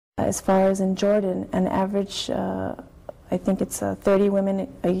as far as in Jordan, an average, I think it's 30 women,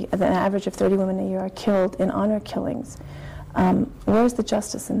 an average of 30 women a year are killed in honor killings. Where's the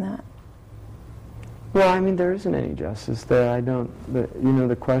justice in that? Well, I mean, there isn't any justice there. You know,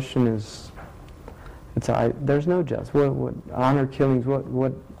 the question is, there's no justice. What honor killings,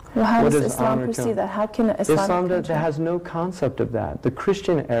 what how does is Islam honor perceive killing? that? How can Islam has no concept of that. The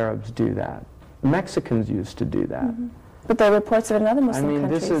Christian Arabs do that. Mexicans used to do that. Mm-hmm. But there are reports of it in other Muslim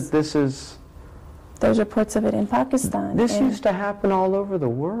countries. There's reports of it in Pakistan. This used to happen all over the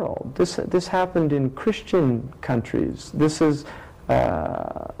world. This happened in Christian countries. This is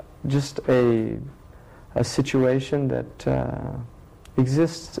just a situation that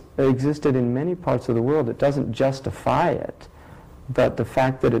existed in many parts of the world. It doesn't justify it, but the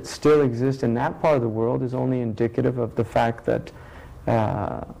fact that it still exists in that part of the world is only indicative of the fact that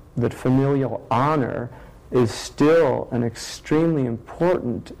that familial honor is still an extremely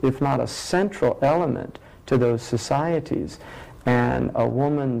important, if not a central element to those societies. And a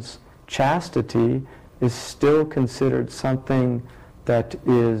woman's chastity is still considered something that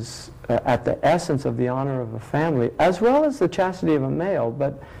is at the essence of the honor of a family, as well as the chastity of a male,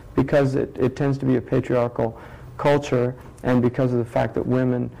 but because it tends to be a patriarchal culture, and because of the fact that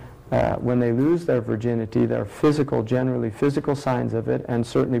women, when they lose their virginity, there are generally physical signs of it, and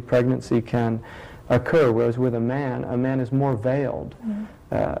certainly pregnancy can occur, whereas with a man is more veiled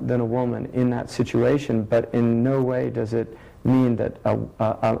than a woman in that situation, but in no way does it mean that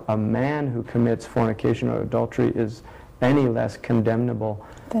a man who commits fornication or adultery is any less condemnable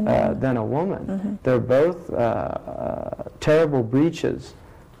than a woman. Mm-hmm. They're both terrible breaches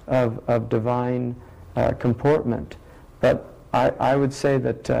of divine comportment. But I would say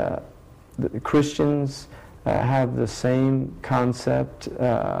that the Christians have the same concept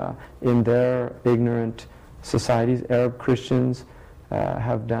in their ignorant societies. Arab Christians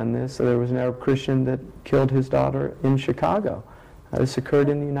have done this. So there was an Arab Christian that killed his daughter in Chicago. This occurred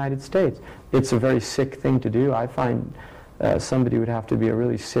in the United States. It's a very sick thing to do. I find somebody would have to be a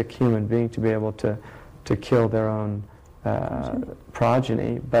really sick human being to be able to kill their own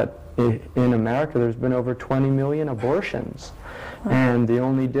progeny. But in America, there's been over 20 million abortions. And the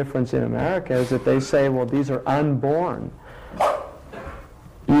only difference in America is that they say, well, these are unborn.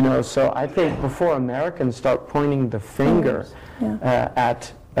 You know, so I think before Americans start pointing the finger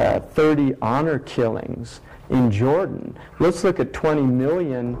at 30 honor killings in Jordan, let's look at 20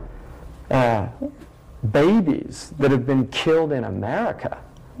 million babies that have been killed in America.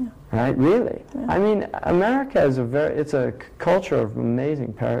 Right? Really? I mean, America is it's a culture of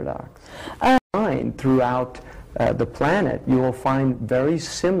amazing paradox. Throughout the planet, you will find very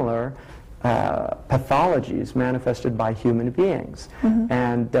similar pathologies manifested by human beings. Mm-hmm.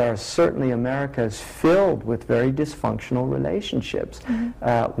 And there are certainly, America is filled with very dysfunctional relationships.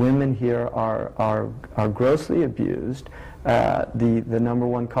 Mm-hmm. Women here are grossly abused. The number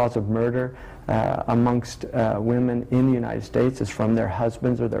one cause of murder amongst women in the United States is from their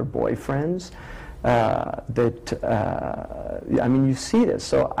husbands or their boyfriends. I mean, you see this.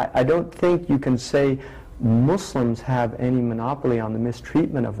 So I don't think you can say Muslims have any monopoly on the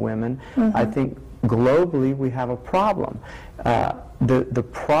mistreatment of women. Mm-hmm. I think globally we have a problem. The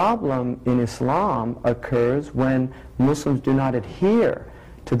problem in Islam occurs when Muslims do not adhere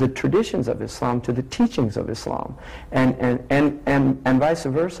to the traditions of Islam, to the teachings of Islam, and vice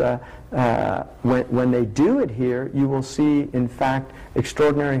versa. When they do adhere, you will see, in fact,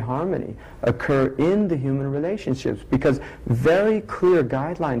 extraordinary harmony occur in the human relationships, because very clear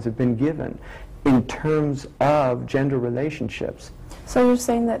guidelines have been given in terms of gender relationships. So you're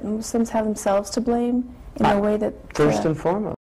saying that Muslims have themselves to blame in a way that... First and foremost.